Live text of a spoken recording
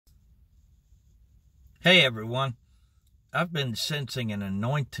Hey everyone, I've been sensing an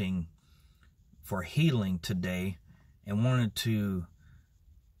anointing for healing today and wanted to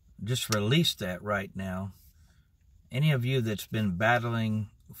just release that right now. Any of you that's been battling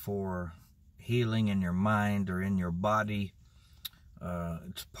for healing in your mind or in your body,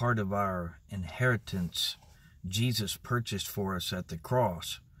 it's part of our inheritance Jesus purchased for us at the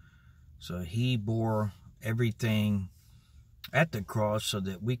cross. So he bore everything at the cross so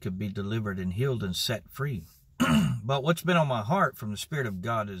that we could be delivered and healed and set free. But what's been on my heart from the Spirit of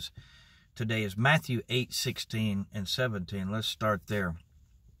God today is Matthew 8:16 and 17. Let's start there.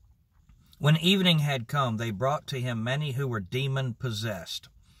 When evening had come, they brought to him many who were demon-possessed.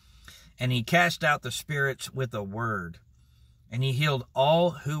 And he cast out the spirits with a word. And he healed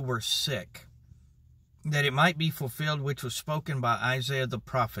all who were sick, that it might be fulfilled which was spoken by Isaiah the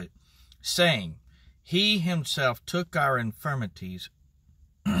prophet, saying, He himself took our infirmities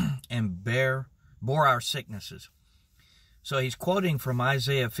and bore our sicknesses. So he's quoting from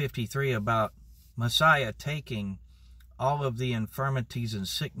Isaiah 53 about Messiah taking all of the infirmities and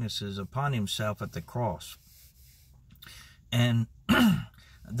sicknesses upon himself at the cross. And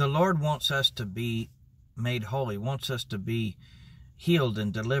the Lord wants us to be made whole. He wants us to be healed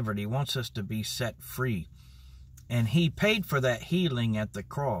and delivered. He wants us to be set free. And he paid for that healing at the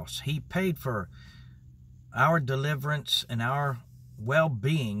cross. He paid for our deliverance and our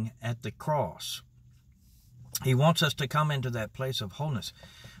well-being at the cross. He wants us to come into that place of wholeness.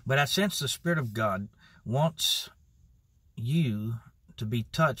 But I sense the Spirit of God wants you to be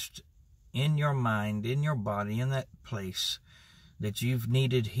touched in your mind, in your body, in that place that you've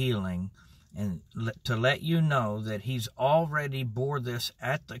needed healing, and to let you know that he's already bore this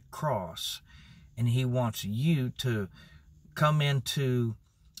at the cross, and he wants you to come into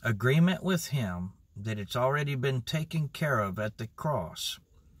agreement with him that it's already been taken care of at the cross,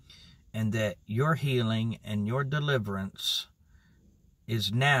 and that your healing and your deliverance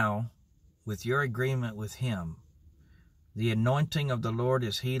is now with your agreement with him. The anointing of the Lord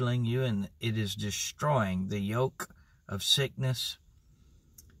is healing you, and it is destroying the yoke of sickness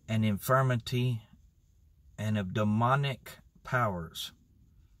and infirmity and of demonic powers.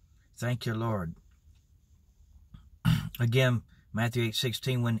 Thank you, Lord. Again, Matthew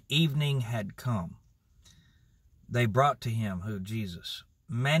 8:16, when evening had come, they brought to him, who? Jesus,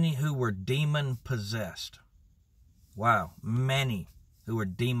 many who were demon-possessed. Wow, many who were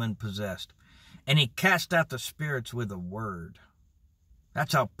demon-possessed. And he cast out the spirits with a word.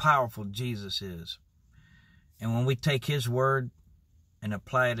 That's how powerful Jesus is. And when we take his word and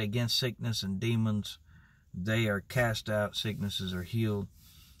apply it against sickness and demons, they are cast out. Sicknesses are healed.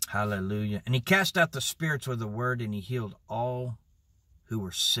 Hallelujah. And he cast out the spirits with a word, and he healed all who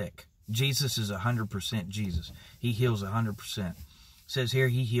were sick. Jesus is 100% Jesus. He heals 100%. It says here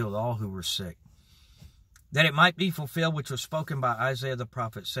he healed all who were sick, that it might be fulfilled which was spoken by Isaiah the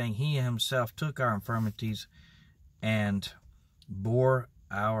prophet, saying, He himself took our infirmities and bore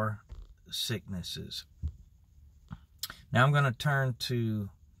our sicknesses. Now I'm going to turn to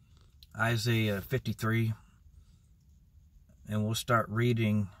Isaiah 53, and we'll start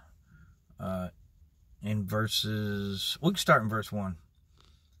reading in verses, we can start in verse 1.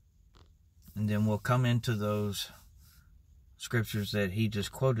 And then we'll come into those scriptures that he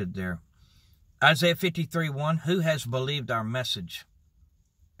just quoted there. Isaiah 53:1, Who has believed our message?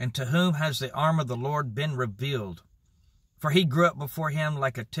 And to whom has the arm of the Lord been revealed? For he grew up before him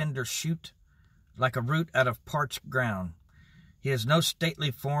like a tender shoot, like a root out of parched ground. He has no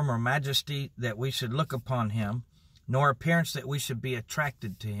stately form or majesty that we should look upon him, nor appearance that we should be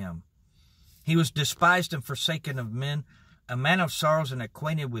attracted to him. He was despised and forsaken of men, a man of sorrows and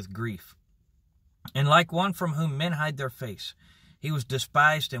acquainted with grief. And like one from whom men hide their face, he was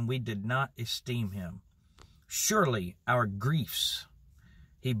despised, and we did not esteem him. Surely our griefs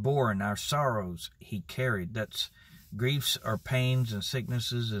he bore, and our sorrows he carried. That's griefs are pains and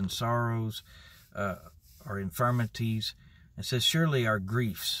sicknesses, and sorrows are infirmities. It says, surely our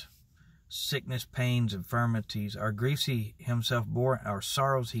griefs, sickness, pains, infirmities, our griefs he himself bore, our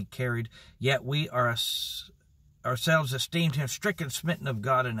sorrows he carried. Yet we ourselves esteemed him stricken, smitten of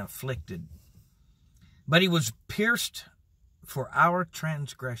God, and afflicted. But he was pierced for our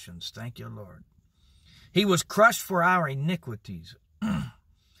transgressions. Thank you, Lord. He was crushed for our iniquities.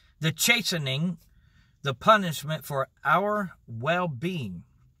 The chastening, the punishment for our well-being,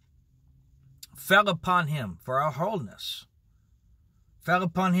 fell upon him, for our wholeness. Fell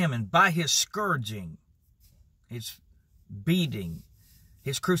upon him, and by his scourging, his beating,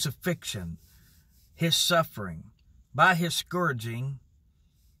 his crucifixion, his suffering, by his scourging,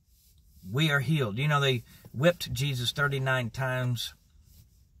 we are healed. You know, they whipped Jesus 39 times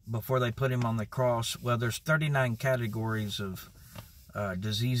before they put him on the cross. Well, there's 39 categories of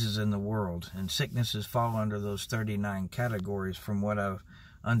diseases in the world, and sicknesses fall under those 39 categories. From what I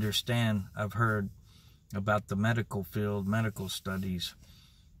understand, I've heard about the medical field, medical studies.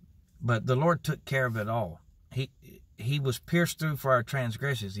 But the Lord took care of it all. He was pierced through for our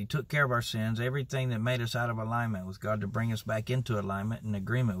transgressions. He took care of our sins, everything that made us out of alignment with God, to bring us back into alignment and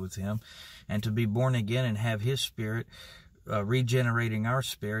agreement with Him, and to be born again and have His Spirit regenerating our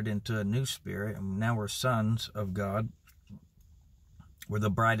spirit into a new spirit. And now we're sons of God. We're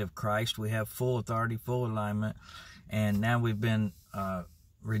the bride of Christ. We have full authority, full alignment, and now we've been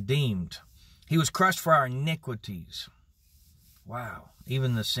redeemed. He was crushed for our iniquities. Wow.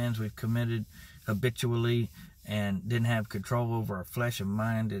 Even the sins we've committed habitually and didn't have control over our flesh and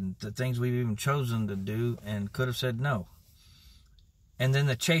mind, and the things we've even chosen to do and could have said no. And then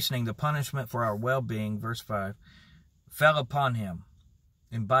the chastening, the punishment for our well-being, verse 5, fell upon Him,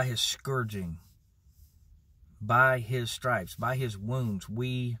 and by His scourging, by His stripes, by His wounds,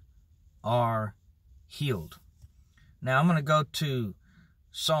 we are healed. Now I'm going to go to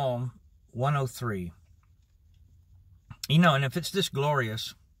Psalm 103. You know, and if it's this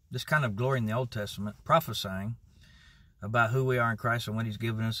glorious, this kind of glory in the Old Testament, prophesying about who we are in Christ and what He's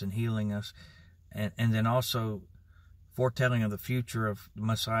given us and healing us, and then also foretelling of the future of the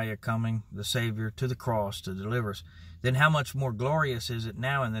Messiah coming, the Savior, to the cross to deliver us, then how much more glorious is it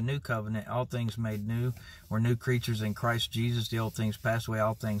now in the new covenant, all things made new, we're new creatures in Christ Jesus, the old things passed away,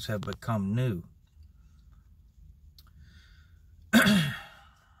 all things have become new.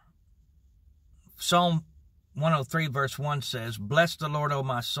 Psalm 103 verse 1 says, bless the Lord, O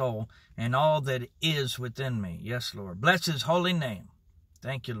my soul, and all that is within me. Yes, Lord. Bless His holy name.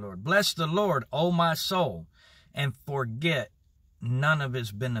 Thank you, Lord. Bless the Lord, O my soul, and forget none of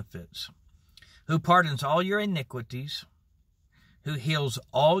His benefits, who pardons all your iniquities, who heals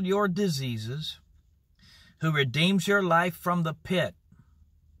all your diseases, who redeems your life from the pit,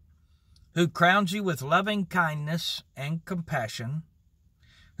 who crowns you with loving kindness and compassion,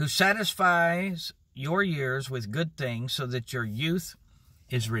 who satisfies your years with good things so that your youth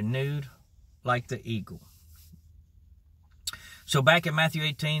is renewed like the eagle. So back in Matthew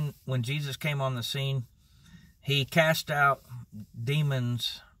 18, when Jesus came on the scene, He cast out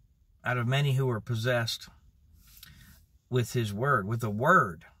demons out of many who were possessed with His word, with the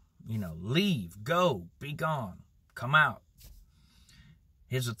word, leave, go, be gone, come out.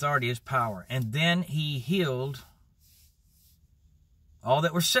 His authority, His power. And then He healed all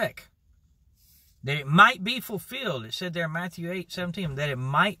that were sick, that it might be fulfilled. It said there in Matthew 8:17, that it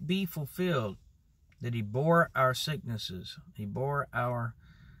might be fulfilled, that He bore our sicknesses. He bore our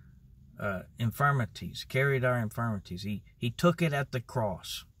infirmities, carried our infirmities. He took it at the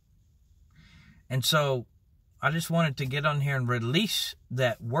cross. And so I just wanted to get on here and release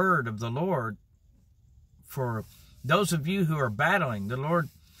that word of the Lord for those of you who are battling. The Lord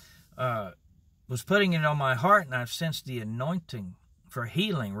was putting it on my heart, and I've sensed the anointing for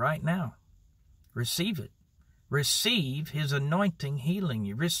healing right now. Receive it. Receive His anointing healing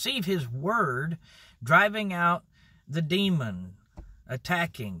you. Receive His word driving out the demon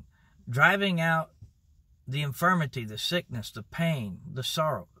attacking, driving out the infirmity, the sickness, the pain, the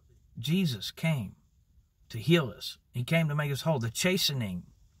sorrow. Jesus came to heal us. He came to make us whole. The chastening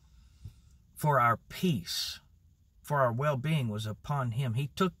for our peace, for our well-being, was upon Him. He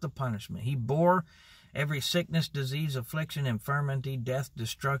took the punishment. He bore every sickness, disease, affliction, infirmity, death,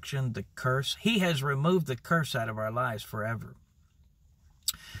 destruction, the curse. He has removed the curse out of our lives forever.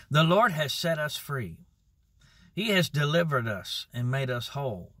 The Lord has set us free. He has delivered us and made us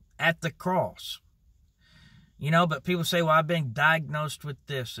whole at the cross. But people say, well, I've been diagnosed with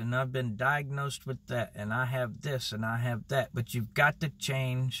this, and I've been diagnosed with that, and I have this, and I have that. But you've got to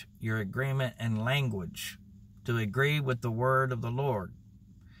change your agreement and language to agree with the word of the Lord,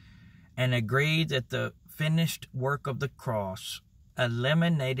 and agree that the finished work of the cross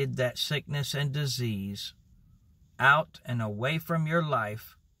eliminated that sickness and disease out and away from your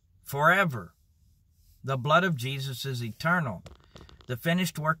life forever. The blood of Jesus is eternal. The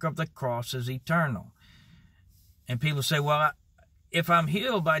finished work of the cross is eternal. And people say, well, if I'm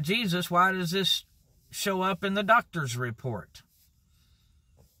healed by Jesus, why does this show up in the doctor's report?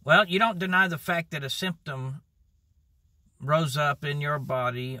 Well, you don't deny the fact that a symptom rose up in your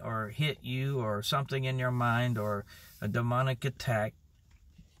body or hit you or something in your mind or a demonic attack,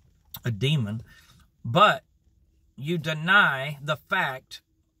 a demon, but you deny the fact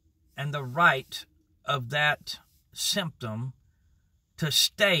and the right of that symptom to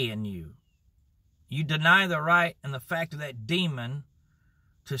stay in you. You deny the right and the fact of that demon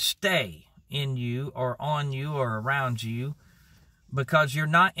to stay in you or on you or around you because you're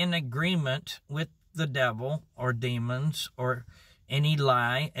not in agreement with the devil or demons or any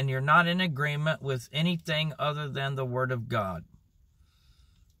lie, and you're not in agreement with anything other than the Word of God.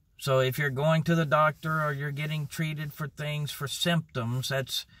 So if you're going to the doctor or you're getting treated for things, for symptoms,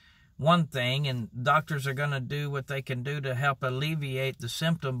 that's one thing, and doctors are going to do what they can do to help alleviate the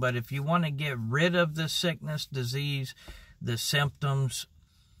symptom. But if you want to get rid of the sickness, disease, the symptoms,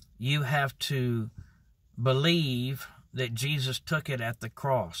 you have to believe that Jesus took it at the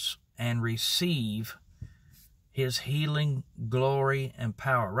cross and receive His healing glory and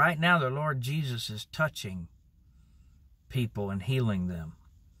power. Right now, the Lord Jesus is touching people and healing them.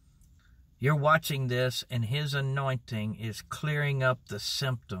 You're watching this, and His anointing is clearing up the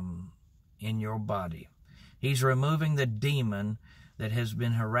symptom in your body. He's removing the demon that has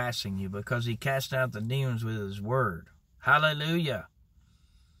been harassing you, because He cast out the demons with His word. Hallelujah.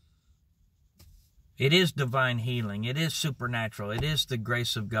 It is divine healing. It is supernatural. It is the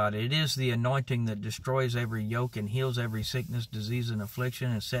grace of God. It is the anointing that destroys every yoke and heals every sickness, disease, and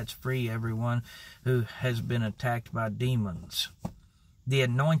affliction, and sets free everyone who has been attacked by demons. The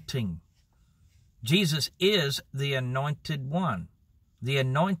anointing. Jesus is the anointed one. The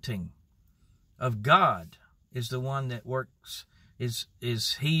anointing of God is the one that works, is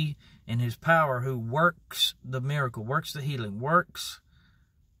He in His power who works the miracle, works the healing, works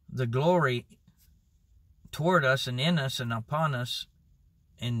the glory toward us and in us and upon us,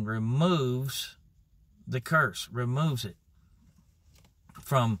 and removes the curse, removes it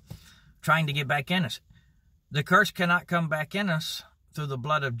from trying to get back in us. The curse cannot come back in us through the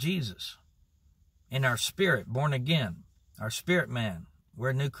blood of Jesus. In our spirit, born again, our spirit man, we're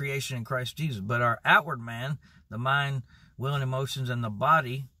a new creation in Christ Jesus. But our outward man, the mind, will, and emotions, and the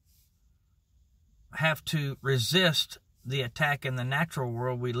body, have to resist the attack in the natural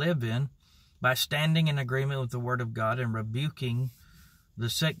world we live in by standing in agreement with the Word of God and rebuking the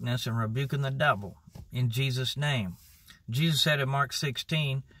sickness and rebuking the devil in Jesus' name. Jesus said in Mark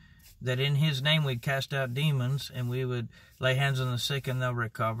 16 that in His name we'd cast out demons, and we would lay hands on the sick and they'll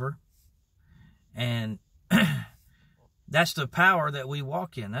recover. And that's the power that we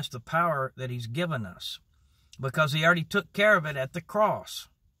walk in. That's the power that He's given us, because He already took care of it at the cross.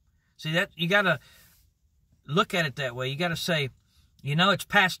 See, that you got to look at it that way. You got to say, it's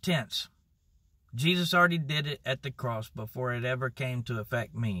past tense. Jesus already did it at the cross before it ever came to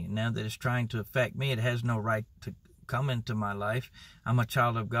affect me. Now that it's trying to affect me, it has no right to come into my life. I'm a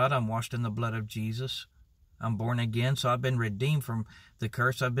child of God. I'm washed in the blood of Jesus. I'm born again, so I've been redeemed from the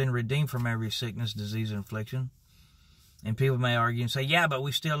curse. I've been redeemed from every sickness, disease, and affliction. And people may argue and say, yeah, but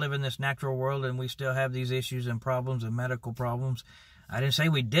we still live in this natural world, and we still have these issues and problems and medical problems. I didn't say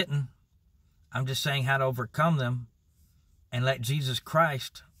we didn't. I'm just saying how to overcome them and let Jesus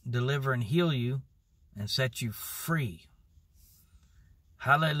Christ deliver and heal you and set you free.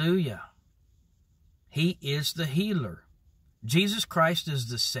 Hallelujah. He is the healer. Jesus Christ is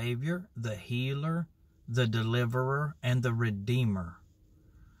the Savior, the healer, the deliverer, and the redeemer.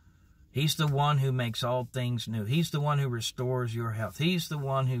 He's the one who makes all things new. He's the one who restores your health. He's the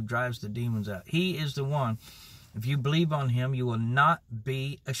one who drives the demons out. He is the one. If you believe on Him, you will not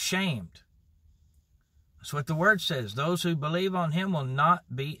be ashamed. That's what the Word says. Those who believe on Him will not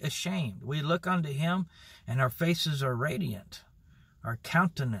be ashamed. We look unto Him, and our faces are radiant. Our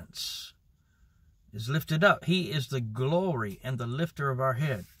countenance is lifted up. He is the glory and the lifter of our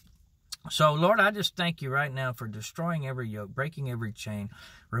head. So, Lord, I just thank You right now for destroying every yoke, breaking every chain,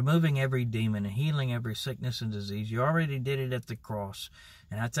 removing every demon, and healing every sickness and disease. You already did it at the cross.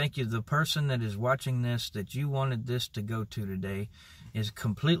 And I thank You, the person that is watching this, that You wanted this to go to today, is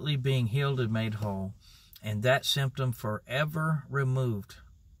completely being healed and made whole. And that symptom forever removed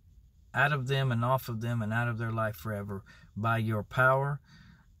out of them and off of them and out of their life forever by Your power,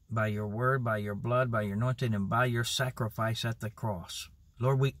 by Your word, by Your blood, by Your anointing, and by Your sacrifice at the cross.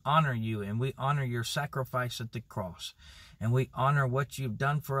 Lord, we honor You, and we honor Your sacrifice at the cross. And we honor what You've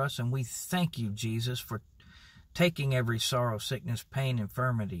done for us, and we thank You, Jesus, for taking every sorrow, sickness, pain,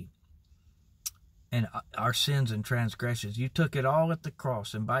 infirmity, and our sins and transgressions. You took it all at the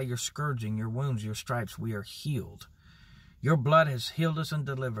cross, and by Your scourging, Your wounds, Your stripes, we are healed. Your blood has healed us and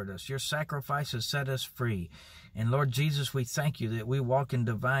delivered us. Your sacrifice has set us free. And Lord Jesus, we thank You that we walk in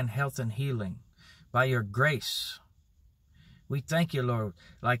divine health and healing by Your grace. We thank You, Lord,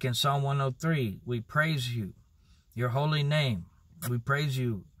 like in Psalm 103, we praise You, Your holy name. We praise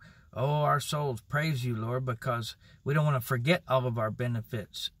You. Oh, our souls praise You, Lord, because we don't want to forget all of our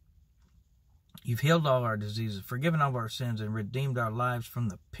benefits. You've healed all our diseases, forgiven all of our sins, and redeemed our lives from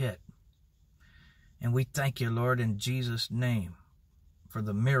the pit. And we thank You, Lord, in Jesus' name for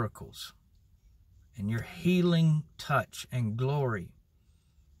the miracles and your healing touch and glory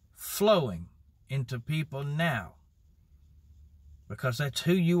flowing into people now, because that's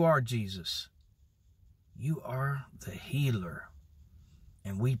who you are, Jesus. You are the healer,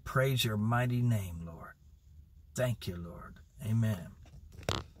 and we praise your mighty name, Lord. Thank you, Lord. Amen.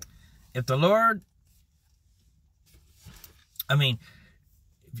 If the Lord,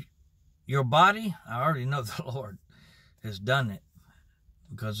 your body, I already know the Lord has done it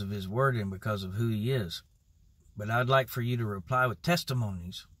because of his word and because of who he is. But I'd like for you to reply with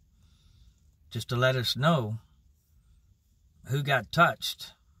testimonies, just to let us know who got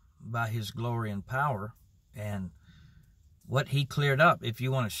touched by his glory and power and what he cleared up. If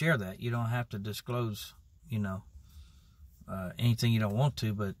you want to share that, you don't have to disclose, anything you don't want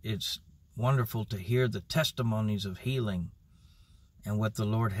to, but it's wonderful to hear the testimonies of healing and what the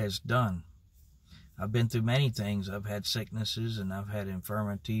Lord has done. I've been through many things. I've had sicknesses, and I've had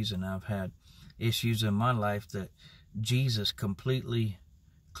infirmities, and I've had issues in my life that Jesus completely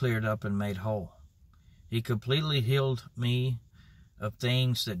cleared up and made whole. He completely healed me of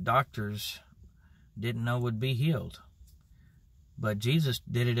things that doctors didn't know would be healed. But Jesus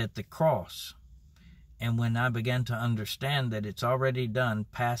did it at the cross. And when I began to understand that it's already done,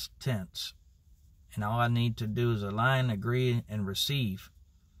 past tense, and all I need to do is align, agree, and receive,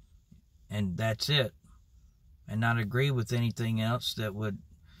 and that's it, and not agree with anything else that would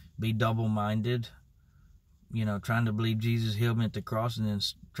be double-minded, trying to believe Jesus healed me at the cross and then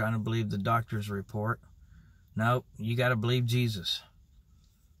trying to believe the doctor's report. No, you got to believe Jesus.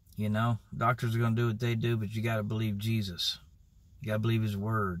 Doctors are going to do what they do, but you got to believe Jesus. You got to believe his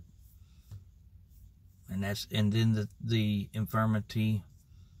word. And then the infirmity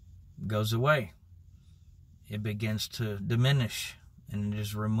goes away. It begins to diminish, and it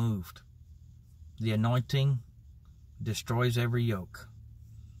is removed. The anointing destroys every yoke.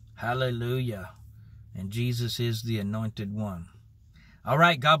 Hallelujah. And Jesus is the anointed one. All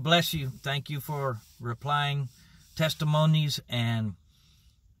right, God bless you. Thank you for replying, testimonies, and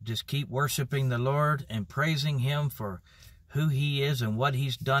just keep worshiping the Lord and praising him for who he is and what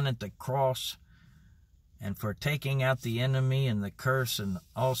he's done at the cross, and for taking out the enemy and the curse and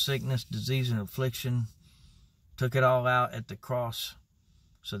all sickness, disease, and affliction. Took it all out at the cross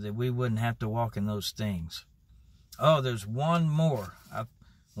so that we wouldn't have to walk in those things. Oh, there's one more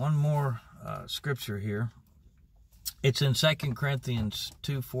scripture here. It's in 2 Corinthians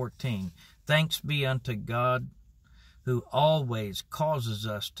 2:14. Thanks be unto God, who always causes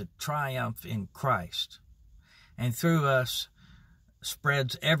us to triumph in Christ, and through us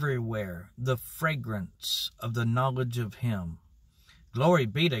spreads everywhere the fragrance of the knowledge of him. Glory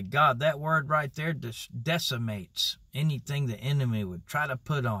be to God. That word right there decimates anything the enemy would try to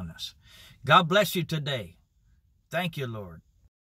put on us. God bless you today. Thank you, Lord.